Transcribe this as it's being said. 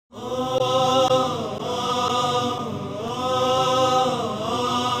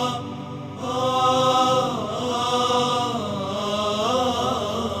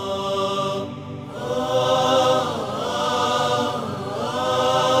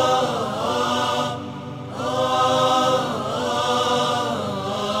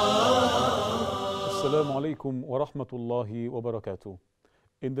alaikum wa rahmatullahi wa barakatuh.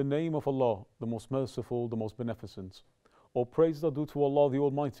 In the name of Allah, the most merciful, the most beneficent. All praise are due to Allah the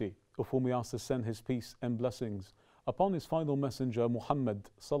Almighty, of whom we ask to send His peace and blessings upon His final messenger Muhammad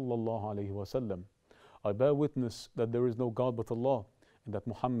sallallahu alaihi wasallam. I bear witness that there is no God but Allah, and that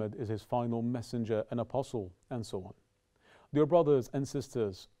Muhammad is His final messenger and apostle, and so on. Dear brothers and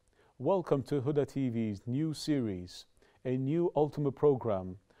sisters, welcome to Huda TV's new series, a new ultimate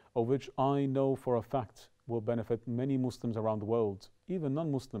program of which I know for a fact will benefit many Muslims around the world, even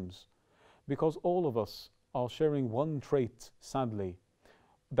non-Muslims, because all of us are sharing one trait, sadly,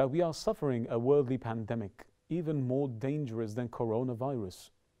 that we are suffering a worldly pandemic, even more dangerous than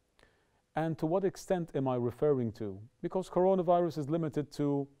coronavirus. And to what extent am I referring to? Because coronavirus is limited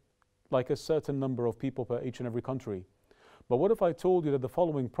to like a certain number of people per each and every country. But what if I told you that the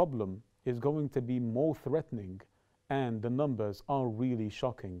following problem is going to be more threatening and the numbers are really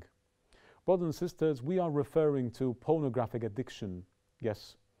shocking? Brothers and sisters, we are referring to pornographic addiction,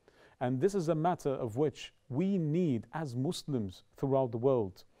 yes. And this is a matter of which we need, as Muslims throughout the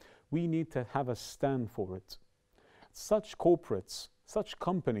world, we need to have a stand for it. Such corporates, such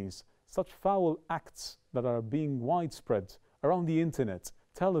companies, such foul acts that are being widespread around the internet,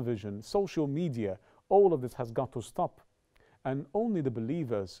 television, social media, all of this has got to stop. And only the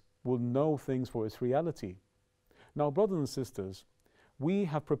believers will know things for its reality. Now, brothers and sisters, we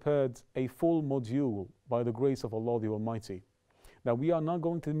have prepared a full module by the grace of Allah the Almighty. Now, we are not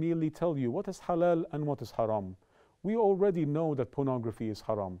going to merely tell you what is halal and what is haram. We already know that pornography is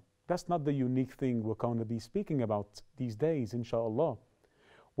haram. That's not the unique thing we're going to be speaking about these days, inshallah.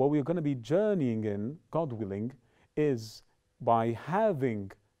 What we're going to be journeying in, God willing, is by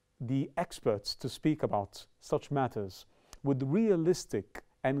having the experts to speak about such matters with realistic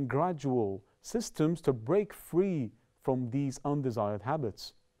and gradual systems to break free from these undesired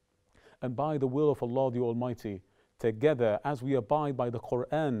habits. And by the will of Allah the Almighty, together as we abide by the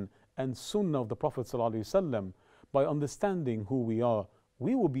Quran and Sunnah of the Prophet ﷺ, by understanding who we are,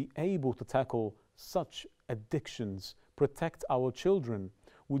 we will be able to tackle such addictions, protect our children.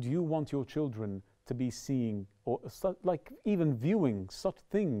 Would you want your children to be seeing or like even viewing such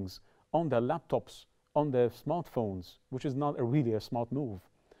things on their laptops, on their smartphones, which is not really a smart move?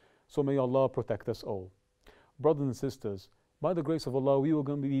 So may Allah protect us all. Brothers and sisters, by the grace of Allah, we are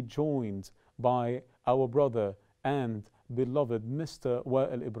going to be joined by our brother and beloved Mr.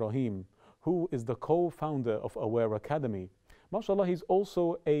 Wael Ibrahim, who is the co-founder of Aware Academy. MashaAllah, he's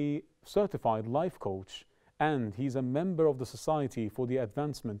also a certified life coach, and he's a member of the Society for the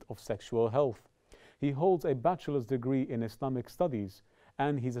Advancement of Sexual Health. He holds a bachelor's degree in Islamic Studies,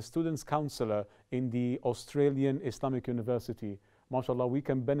 and he's a student's counselor in the Australian Islamic University. MashaAllah, we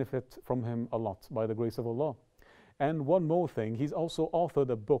can benefit from him a lot by the grace of Allah. And one more thing, he's also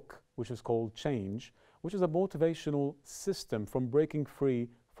authored a book which is called Change, which is a motivational system from breaking free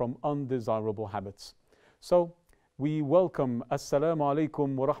from undesirable habits. So we welcome Assalamu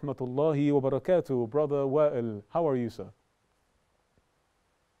alaikum wa rahmatullahi wa barakatuh, Brother Wael. How are you, sir?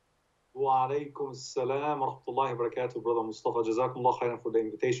 Wa alaikum assalam wa rahmatullahi wa barakatuh, Brother Mustafa. Jazakumullah khairan for the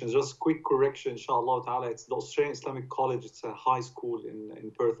invitation. Just quick correction, inshallah ta'ala. It's the Australian Islamic College. It's a high school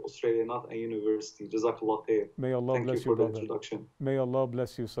in Perth, Australia, not a university. Jazakallah khair. May Allah Thank bless you for the brother. introduction. May Allah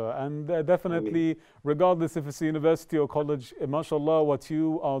bless you, sir. And definitely, regardless if it's a university or college, mashallah, what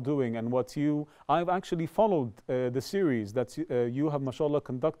you are doing and what I've actually followed the series that you have, mashallah,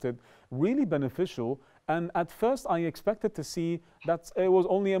 conducted, really beneficial. And at first I expected to see that it was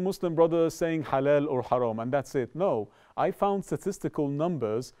only a Muslim brother saying halal or haram and that's it. No, I found statistical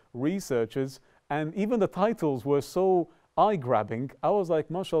numbers, researches, and even the titles were so eye-grabbing. I was like,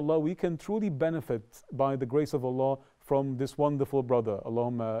 mashallah, we can truly benefit by the grace of Allah from this wonderful brother.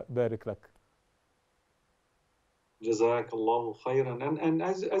 Allahumma barik lak. Jazakallahu khairan. And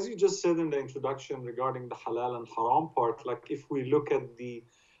as you just said in the introduction regarding the halal and haram part, like if we look at the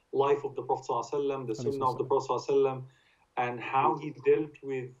life of the Prophet ﷺ, the Sunnah of the Prophet ﷺ, and how he dealt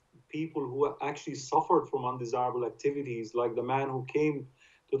with people who actually suffered from undesirable activities, like the man who came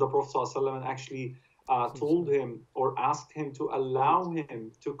to the Prophet ﷺ and actually told him or asked him to allow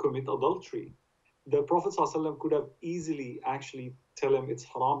him to commit adultery. The Prophet ﷺ could have easily actually tell him it's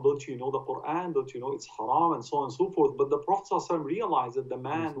haram, don't you know the Quran, don't you know it's haram, and so on and so forth. But the Prophet ﷺ realized that the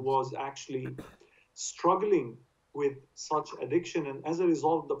man was actually struggling with such addiction, and as a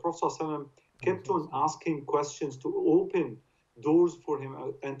result the Prophet ﷺ kept on asking questions to open doors for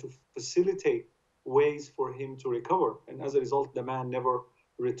him and to facilitate ways for him to recover, and as a result the man never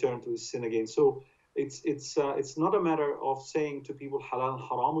returned to his sin again. So it's not a matter of saying to people halal and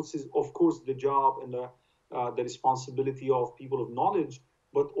haram, which is of course the job and the responsibility of people of knowledge,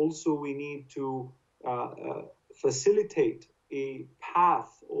 but also we need to facilitate a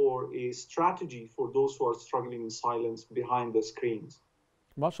path or a strategy for those who are struggling in silence behind the screens.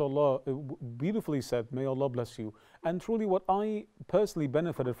 MashaAllah, beautifully said. May Allah bless you. And truly, what I personally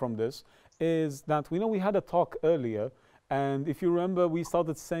benefited from this is that we know we had a talk earlier, and if you remember, we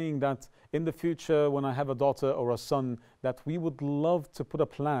started saying that in the future, when I have a daughter or a son, that we would love to put a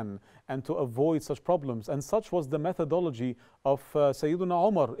plan and to avoid such problems. And such was the methodology of Sayyiduna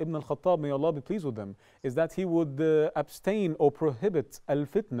Umar ibn al-Khattab, may Allah be pleased with him, is that he would abstain or prohibit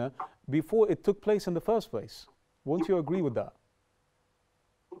al-fitna before it took place in the first place. Won't you agree with that?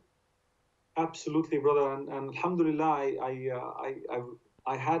 Absolutely, brother, and alhamdulillah,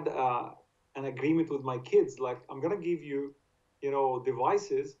 I had an agreement with my kids. Like, I'm gonna give you,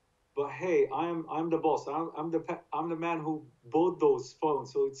 devices, but hey, I'm the boss. I'm the man who bought those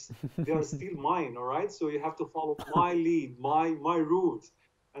phones, so they are still mine. All right, so you have to follow my lead, my rules,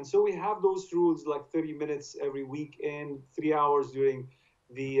 and so we have those rules, like 30 minutes every weekend, 3 hours during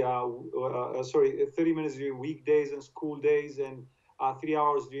the 30 minutes during weekdays and school days, and 3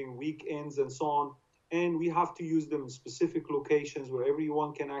 hours during weekends and so on. And we have to use them in specific locations where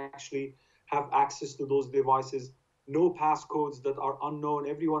everyone can actually have access to those devices. No passcodes that are unknown.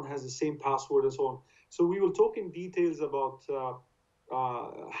 Everyone has the same password and so on. So we will talk in details about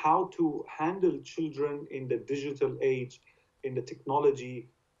how to handle children in the digital age, in the technology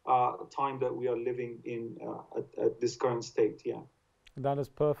time that we are living in at this current state. Yeah. That is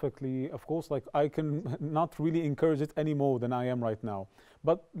perfectly, of course, like I can not really encourage it any more than I am right now.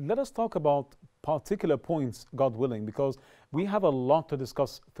 But let us talk about particular points, God willing, because we have a lot to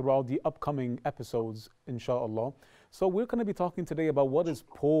discuss throughout the upcoming episodes, inshallah. So we're going to be talking today about what is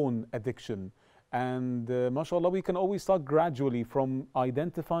porn addiction. And mashallah, we can always start gradually from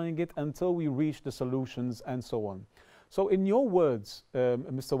identifying it until we reach the solutions and so on. So in your words,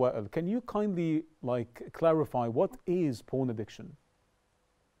 Mr. Wael, can you kindly clarify what is porn addiction?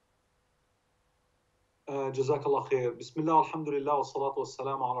 Jazakallah khair. Bismillah, alhamdulillah, wa salatu wa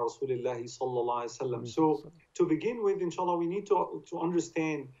salam ala rasulillahi sallallahu alayhi wa sallam. So to begin with, inshallah, we need to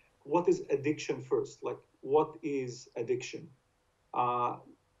understand what is addiction first. Like, what is addiction?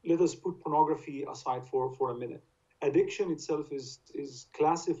 Let us put pornography aside for a minute. Addiction itself is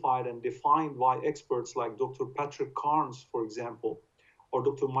classified and defined by experts like Dr. Patrick Carnes, for example, or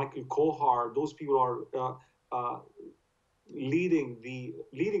Dr. Michael Kohar. Those people are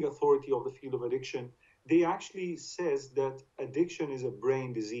leading authority of the field of addiction. They actually says that addiction is a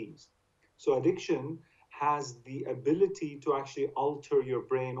brain disease. So addiction has the ability to actually alter your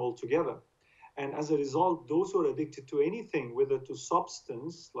brain altogether. And as a result, those who are addicted to anything, whether to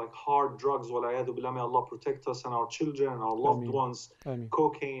substance like hard drugs, walayadu billah, may Allah protect us and our children and our loved ones,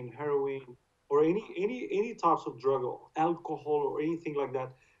 cocaine, heroin, or any types of drug, or alcohol, or anything like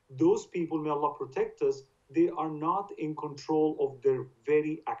that, those people, may Allah protect us, they are not in control of their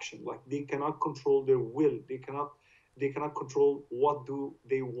very action. Like, they cannot control their will. They cannot control what do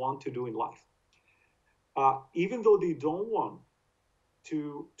they want to do in life. Even though they don't want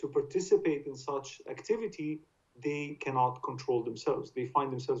to participate in such activity, they cannot control themselves. They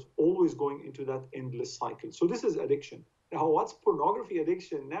find themselves always going into that endless cycle. So this is addiction. Now, what's pornography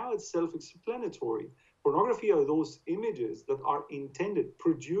addiction? Now it's self-explanatory. Pornography are those images that are intended,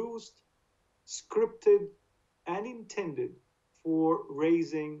 produced, scripted, and intended for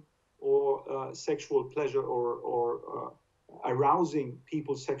raising or sexual pleasure or arousing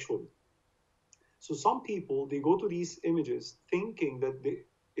people sexually. So some people, they go to these images thinking that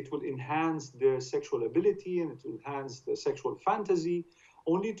it will enhance their sexual ability and it will enhance their sexual fantasy,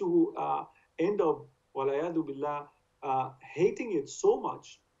 only to end up, walayadu billah, hating it so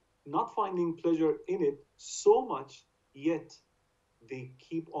much, not finding pleasure in it so much, yet they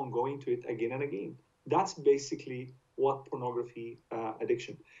keep on going to it again and again. That's basically what pornography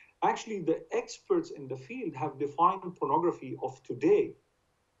addiction. Actually, the experts in the field have defined pornography of today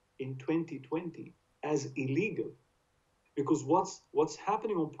in 2020 as illegal, because what's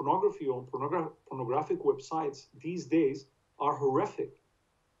happening on pornography, on pornographic websites these days are horrific.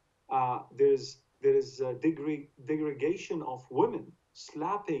 There is degradation of women,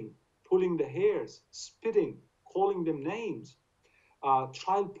 slapping, pulling the hairs, spitting, calling them names.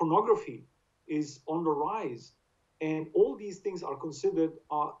 Child pornography is on the rise, and all these things are considered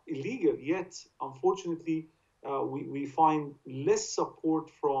illegal. Yet, unfortunately, we find less support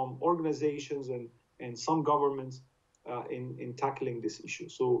from organizations and some governments in tackling this issue.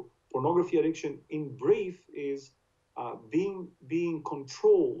 So pornography addiction, in brief, is being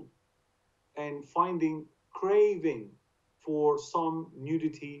controlled and craving for some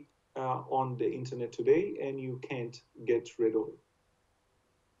nudity on the internet today, and you can't get rid of it.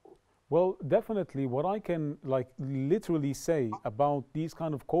 Well, definitely what I can like literally say about these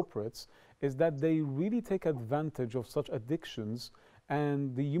kind of corporates is that they really take advantage of such addictions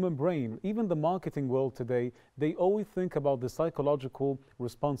and the human brain. Even the marketing world today, they always think about the psychological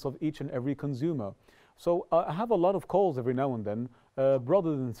response of each and every consumer. So I have a lot of calls every now and then,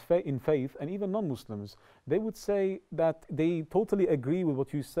 brothers in faith and even non-Muslims. They would say that they totally agree with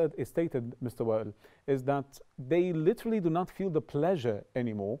what you said, stated, Mr. Wael, is that they literally do not feel the pleasure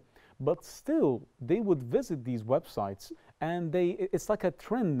anymore, but still they would visit these websites, and it's like a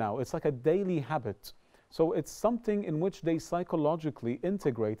trend now, it's like a daily habit. So it's something in which they psychologically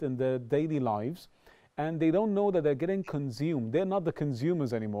integrate in their daily lives, and they don't know that they're getting consumed. They're not the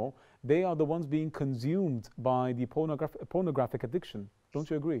consumers anymore, they are the ones being consumed by the pornographic addiction. Don't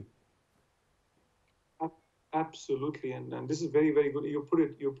you agree? Absolutely, and this is very, very good. You put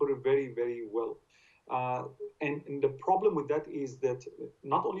it very, very well. And the problem with that is that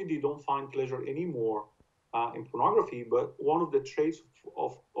not only they don't find pleasure anymore in pornography, but one of the traits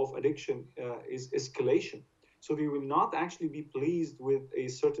of addiction is escalation. So they will not actually be pleased with a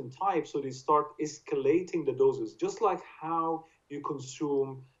certain type, so they start escalating the doses, just like how you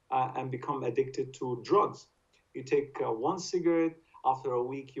consume and become addicted to drugs. You take one cigarette, after a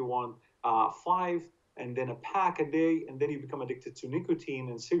week you want five, and then a pack a day, and then you become addicted to nicotine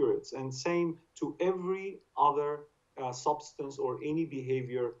and cigarettes. And same to every other substance or any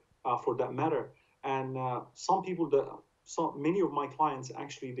behavior for that matter. And some people, many of my clients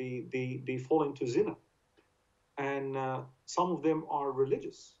actually, they fall into zina. And some of them are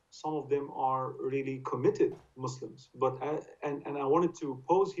religious. Some of them are really committed Muslims. But and I wanted to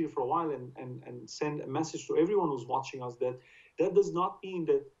pause here for a while and send a message to everyone who's watching us that that does not mean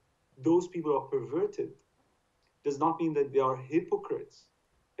that those people are perverted, does not mean that they are hypocrites.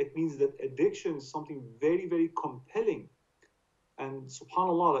 It means that addiction is something very, very compelling. And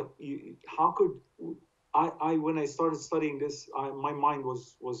subhanAllah, like how could I when I started studying this, my mind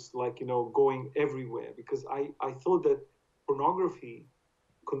was like, going everywhere, because I thought that pornography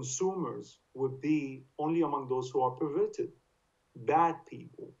consumers would be only among those who are perverted, bad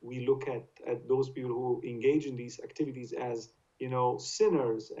people. We look at those people who engage in these activities as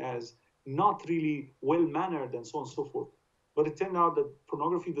sinners, as not really well-mannered, and so on and so forth. But it turned out that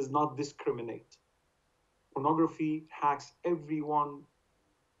pornography does not discriminate. Pornography hacks everyone,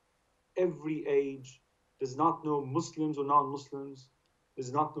 every age, does not know Muslims or non-Muslims,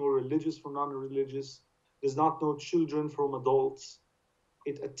 does not know religious from non-religious, does not know children from adults.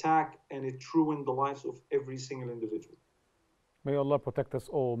 It attacked and it ruined the lives of every single individual. May Allah protect us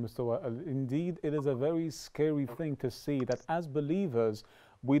all, Mr. Wael. Indeed, it is a very scary thing to see that as believers,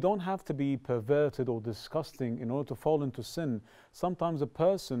 we don't have to be perverted or disgusting in order to fall into sin. Sometimes a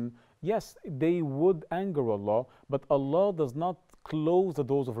person, yes, they would anger Allah, but Allah does not close the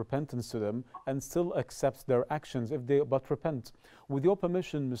doors of repentance to them and still accepts their actions if they but repent. With your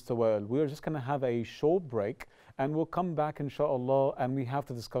permission, Mr. Wael, we are just going to have a short break and we'll come back, inshallah, and we have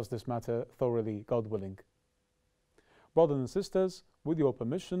to discuss this matter thoroughly, God willing. Brothers and sisters, with your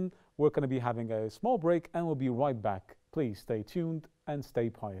permission, we're going to be having a small break and we'll be right back. Please stay tuned and stay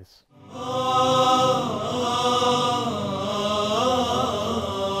pious.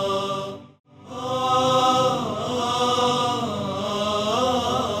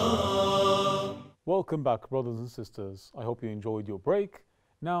 Welcome back, brothers and sisters. I hope you enjoyed your break.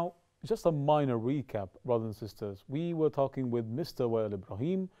 Now, just a minor recap, brothers and sisters. We were talking with Mr. Wael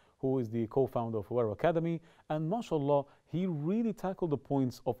Ibrahim, who is the co-founder of Wael Academy, and mashallah, he really tackled the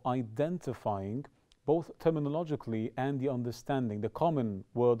points of identifying both terminologically and the understanding, the common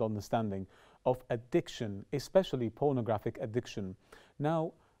word understanding of addiction, especially pornographic addiction.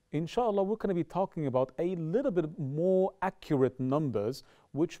 Now, inshallah, we're going to be talking about a little bit more accurate numbers,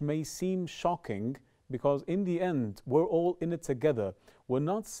 which may seem shocking because in the end, we're all in it together. We're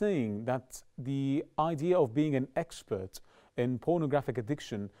not saying that the idea of being an expert in pornographic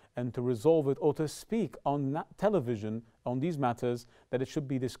addiction and to resolve it or to speak on television on these matters, that it should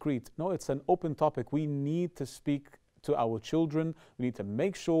be discreet. No, it's an open topic. We need to speak to our children. We need to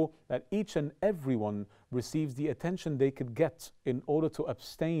make sure that each and everyone receives the attention they could get in order to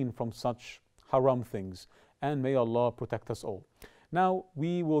abstain from such haram things. And may Allah protect us all. Now,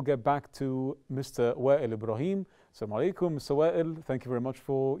 we will get back to Mr. Wael Ibrahim. Assalamu alaikum, Mr. Wael. Thank you very much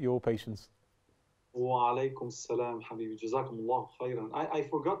for your patience. Wa alaikum salam, Habibi. Jazakumullah khairan. I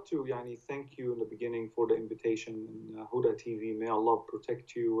forgot to thank you in the beginning for the invitation. Huda TV, may Allah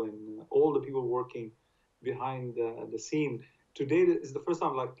protect you and all the people working behind the scene. Today is the first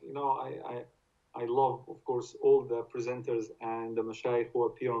time, I love, of course, all the presenters and the mashayikh who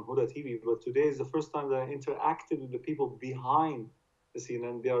appear on Huda TV, but today is the first time that I interacted with the people behind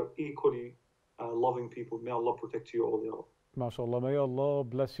and they are equally loving people. May Allah protect you all, Ya Rabbi. MashaAllah, may Allah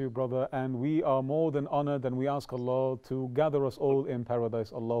bless you, brother. And we are more than honored, and we ask Allah to gather us all in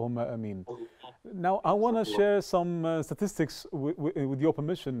paradise. Allahumma ameen. Now, I want to share some statistics with your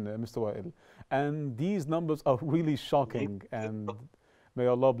permission, Mr. Wael. And these numbers are really shocking, and may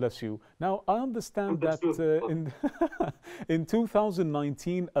Allah bless you. Now, I understand that in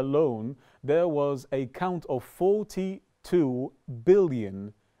 2019 alone, there was a count of 42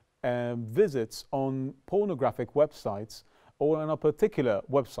 billion visits on pornographic websites, or on a particular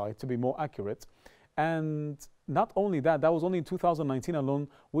website to be more accurate. And not only that, that was only in 2019 alone,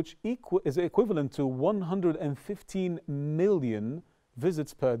 which is equivalent to 115 million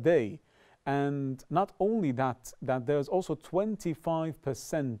visits per day. And not only that, there's also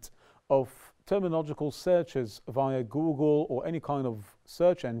 25% of terminological searches via Google or any kind of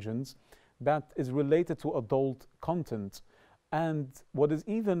search engines that is related to adult content. And what is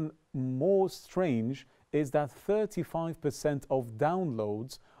even more strange is that 35% of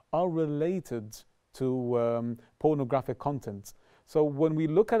downloads are related to pornographic content. So when we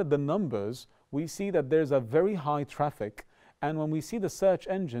look at the numbers, we see that there's a very high traffic. And when we see the search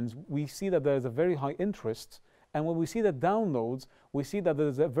engines, we see that there's a very high interest. And when we see the downloads, we see that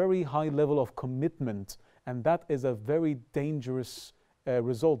there's a very high level of commitment. And that is a very dangerous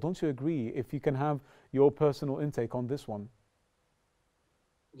result. Don't you agree? If you can have your personal intake on this one.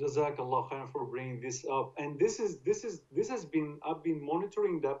 Jazakallah khair for bringing this up. And this has been, I've been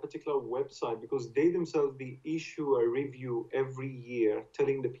monitoring that particular website because they themselves, they issue a review every year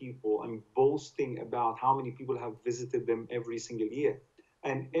telling the people and boasting about how many people have visited them every single year.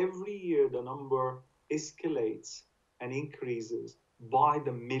 And every year the number escalates and increases by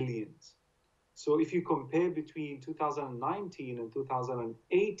the millions. So if you compare between 2019 and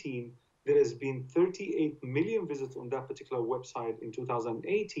 2018, there has been 38 million visits on that particular website in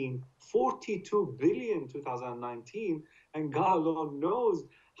 2018, 42 billion in 2019, and God alone knows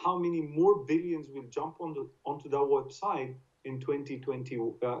how many more billions will jump onto that website in 2020,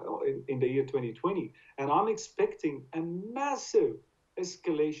 in the year 2020. And I'm expecting a massive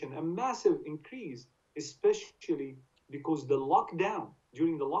escalation, a massive increase, especially because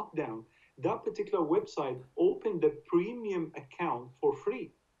during the lockdown, that particular website opened the premium account for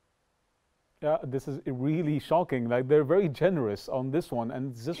free. Yeah, this is really shocking. Like, they're very generous on this one,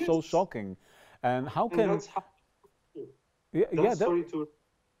 and it's just so shocking. And how can... And that's how, sorry to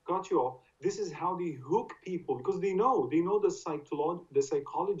cut you off. This is how they hook people, because they know the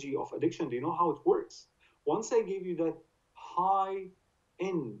psychology of addiction. They know how it works. Once I give you that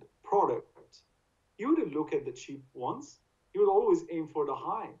high-end product, you wouldn't look at the cheap ones. You would always aim for the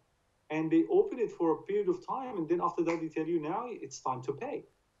high. And they open it for a period of time, and then after that, they tell you, now it's time to pay.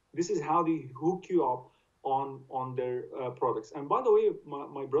 This is how they hook you up on their products. And by the way,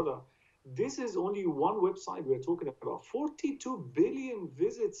 my brother, this is only one website we're talking about. 42 billion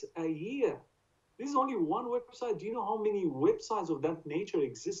visits a year. This is only one website. Do you know how many websites of that nature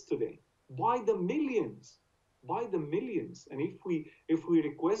exist today? By the millions. By the millions. And if we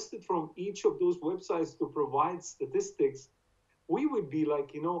requested from each of those websites to provide statistics, we would be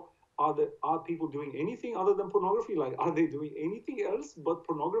like, are people doing anything other than pornography? Like, are they doing anything else but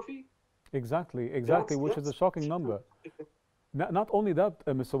pornography? Exactly, which is a shocking number. Not only that,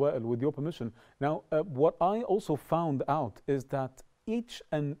 Mr. Wael, with your permission. Now, what I also found out is that each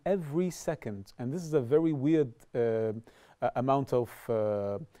and every second, and this is a very weird amount of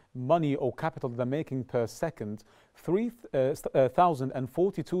money or capital they're making per second,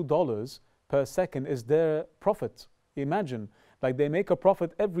 $3,042 per second is their profit. Imagine. Like, they make a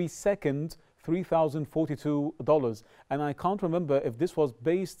profit every second, $3,042. And I can't remember if this was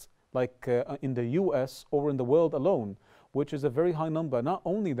based like in the US or in the world alone, which is a very high number. Not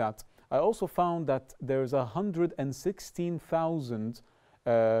only that, I also found that there's 116,000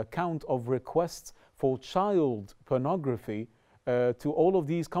 count of requests for child pornography to all of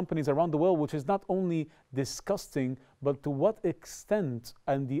these companies around the world, which is not only disgusting, but to what extent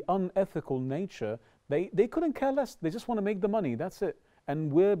and the unethical nature. They couldn't care less. They just want to make the money. That's it.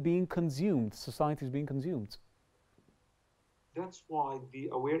 And we're being consumed. Society is being consumed. That's why the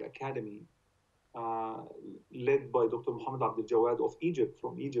Aware Academy, led by Dr. Muhammad Abdul Jawad of Egypt,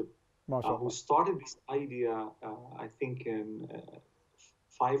 from Egypt, who started this idea, I think, in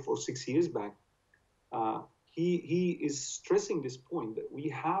 5 or 6 years back, he is stressing this point that we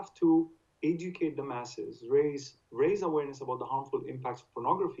have to educate the masses, raise awareness about the harmful impacts of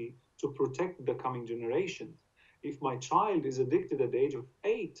pornography to protect the coming generations. If my child is addicted at the age of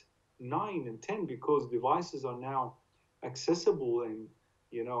 8, 9, and 10 because devices are now accessible and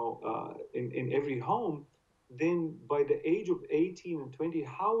in every home, then by the age of 18 and 20,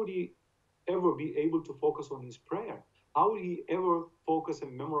 how would he ever be able to focus on his prayer? How will he ever focus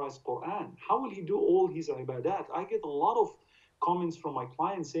and memorize Quran? How will he do all his ibadat? I get a lot of comments from my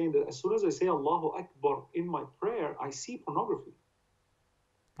clients saying that as soon as I say Allahu Akbar in my prayer, I see pornography.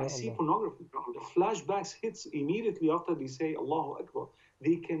 I see pornography. The flashbacks hits immediately after they say Allahu Akbar.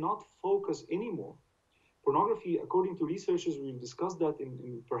 They cannot focus anymore. Pornography, according to researchers, we'll discuss that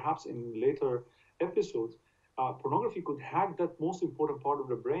perhaps in later episodes. Pornography could hack that most important part of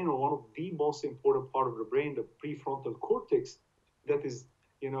the brain, or one of the most important part of the brain, the prefrontal cortex, that is,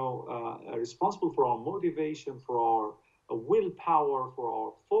 responsible for our motivation, for our willpower, for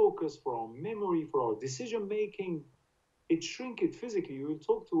our focus, for our memory, for our decision making. It shrink it physically. You will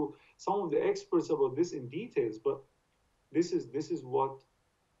talk to some of the experts about this in details, but this is what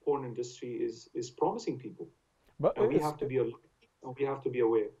porn industry is promising people. But and we have to be alert, and we have to be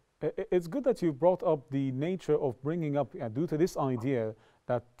aware. It's good that you brought up the nature of bringing up, due to this idea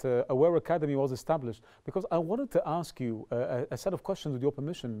that Aware Academy was established, because I wanted to ask you a set of questions with your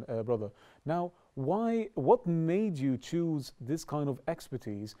permission, brother. Now, what made you choose this kind of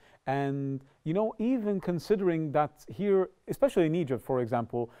expertise? And, even considering that here, especially in Egypt, for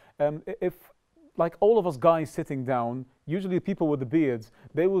example, if like all of us guys sitting down, usually people with the beards,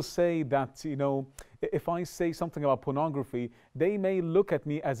 they will say that, if I say something about pornography, they may look at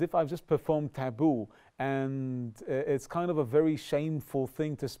me as if I've just performed taboo. And it's kind of a very shameful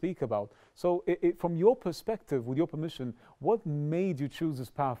thing to speak about. So from your perspective, with your permission, what made you choose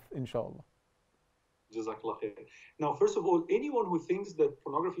this path, inshallah? Jazakallah khair. Now, first of all, anyone who thinks that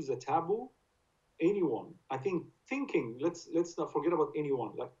pornography is a taboo, anyone, I think thinking, let's not forget about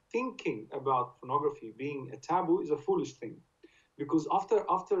anyone, like thinking about pornography being a taboo is a foolish thing. Because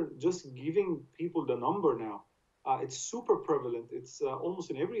after just giving people the number now, it's super prevalent. It's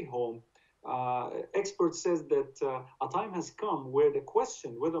almost in every home. Experts says that a time has come where the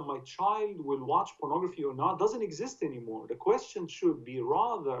question whether my child will watch pornography or not doesn't exist anymore. The question should be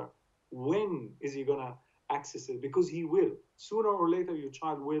rather, when is he gonna access it? Because he will. Sooner or later, your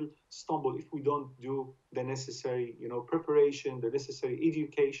child will stumble if we don't do the necessary, preparation, the necessary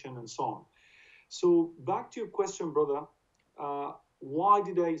education, and so on. So back to your question, brother. Why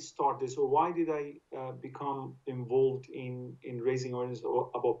did I start this, or why did I become involved in raising awareness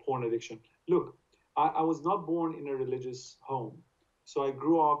about porn addiction? Look, I was not born in a religious home. So I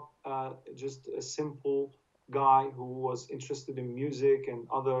grew up just a simple guy who was interested in music and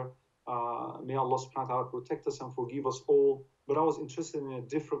other, may Allah subhanahu wa ta'ala protect us and forgive us all, but I was interested in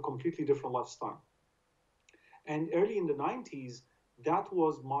a completely different lifestyle. And early in the 90s, that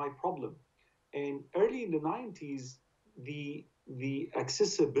was my problem. And early in the 90s, the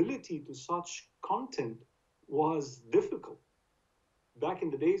accessibility to such content was difficult. Back in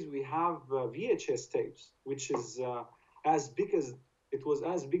the days, we have VHS tapes, which is as big as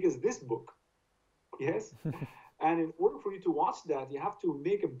this book. Yes. And in order for you to watch that, you have to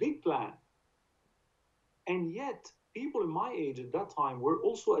make a big plan. And yet, people in my age at that time were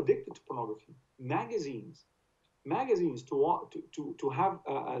also addicted to pornography. Magazines to have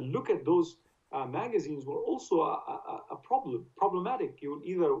a look at those magazines were also a problematic. You will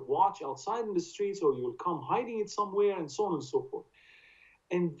either watch outside in the streets, or you will come hiding it somewhere, and so on and so forth.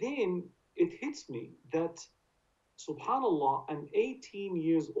 And then it hits me that, subhanallah, an 18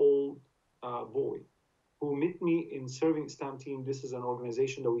 years old boy who met me in Serving Islam Team. This is an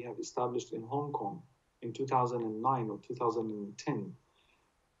organization that we have established in Hong Kong in 2009 or 2010,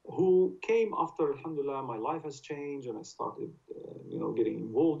 who came after, alhamdulillah, my life has changed and I started, getting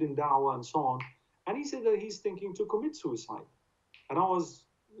involved in da'wah and so on. And he said that he's thinking to commit suicide. And I was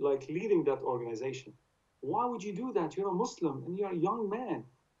like leading that organization. Why would you do that? You're a Muslim and you're a young man.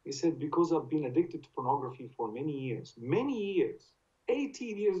 He said, because I've been addicted to pornography for many years,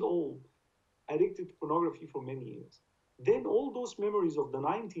 18 years old, addicted to pornography for many years. Then all those memories of the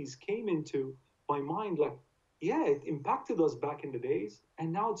 90s came into my mind, like, yeah, it impacted us back in the days,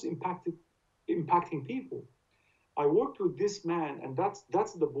 and now it's impacting people. I worked with this man, and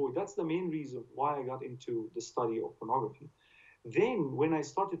that's the boy. That's the main reason why I got into the study of pornography. Then when I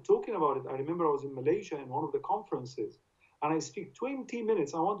started talking about it, I remember I was in Malaysia in one of the conferences, and I speak 20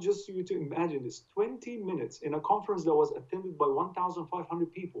 minutes. I want just you to imagine this, 20 minutes in a conference that was attended by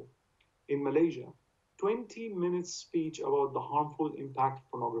 1,500 people in Malaysia. 20 minutes speech about the harmful impact of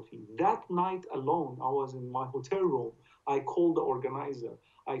pornography. That night alone, I was in my hotel room. I called the organizer.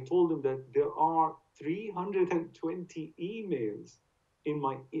 I told him that there are 320 emails in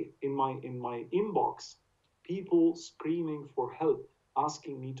my inbox, people screaming for help,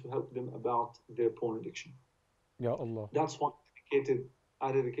 asking me to help them about their porn addiction. Ya Allah. That's why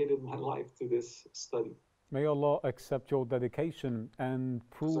I dedicated my life to this study. May Allah accept your dedication and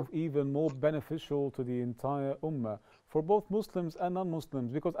prove even more beneficial to the entire ummah for both Muslims and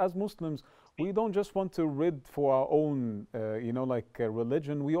non-Muslims. Because as Muslims, we don't just want to rid for our own,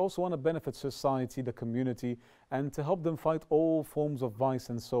 religion. We also want to benefit society, the community, and to help them fight all forms of vice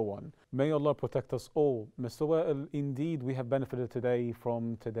and so on. May Allah protect us all. Mr. Wael, indeed, we have benefited today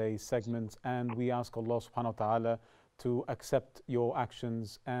from today's segment, and we ask Allah subhanahu wa ta'ala to accept your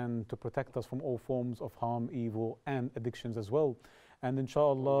actions and to protect us from all forms of harm, evil, and addictions as well. And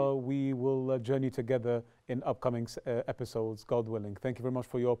inshallah, we will journey together in upcoming episodes, God willing. Thank you very much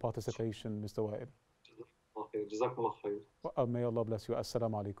for your participation, Mr. Wael. Jazakumullah khair. May Allah bless you.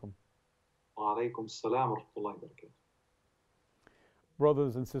 Assalamu alaikum. Wa alaikum assalam wa rahmatullahi wa barakatuh.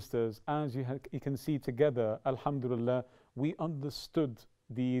 Brothers and sisters, as you can see together, alhamdulillah, we understood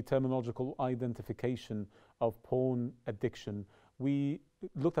the terminological identification of porn addiction. We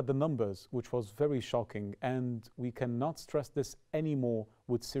looked at the numbers, which was very shocking, and we cannot stress this anymore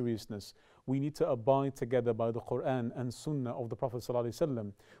with seriousness. We need to abide together by the Quran and Sunnah of the Prophet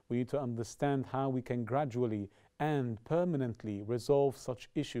ﷺ. We need to understand how we can gradually and permanently resolve such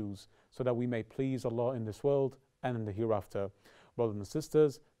issues so that we may please Allah in this world and in the hereafter. Brothers and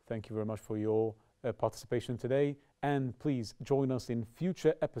sisters, thank you very much for your participation today, and please join us in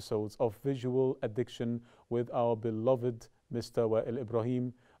future episodes of Visual Addiction with our beloved Mr. Wael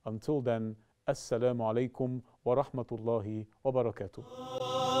Ibrahim. Until then, Assalamu alaikum wa rahmatullahi wa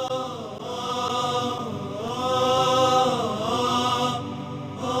barakatuh.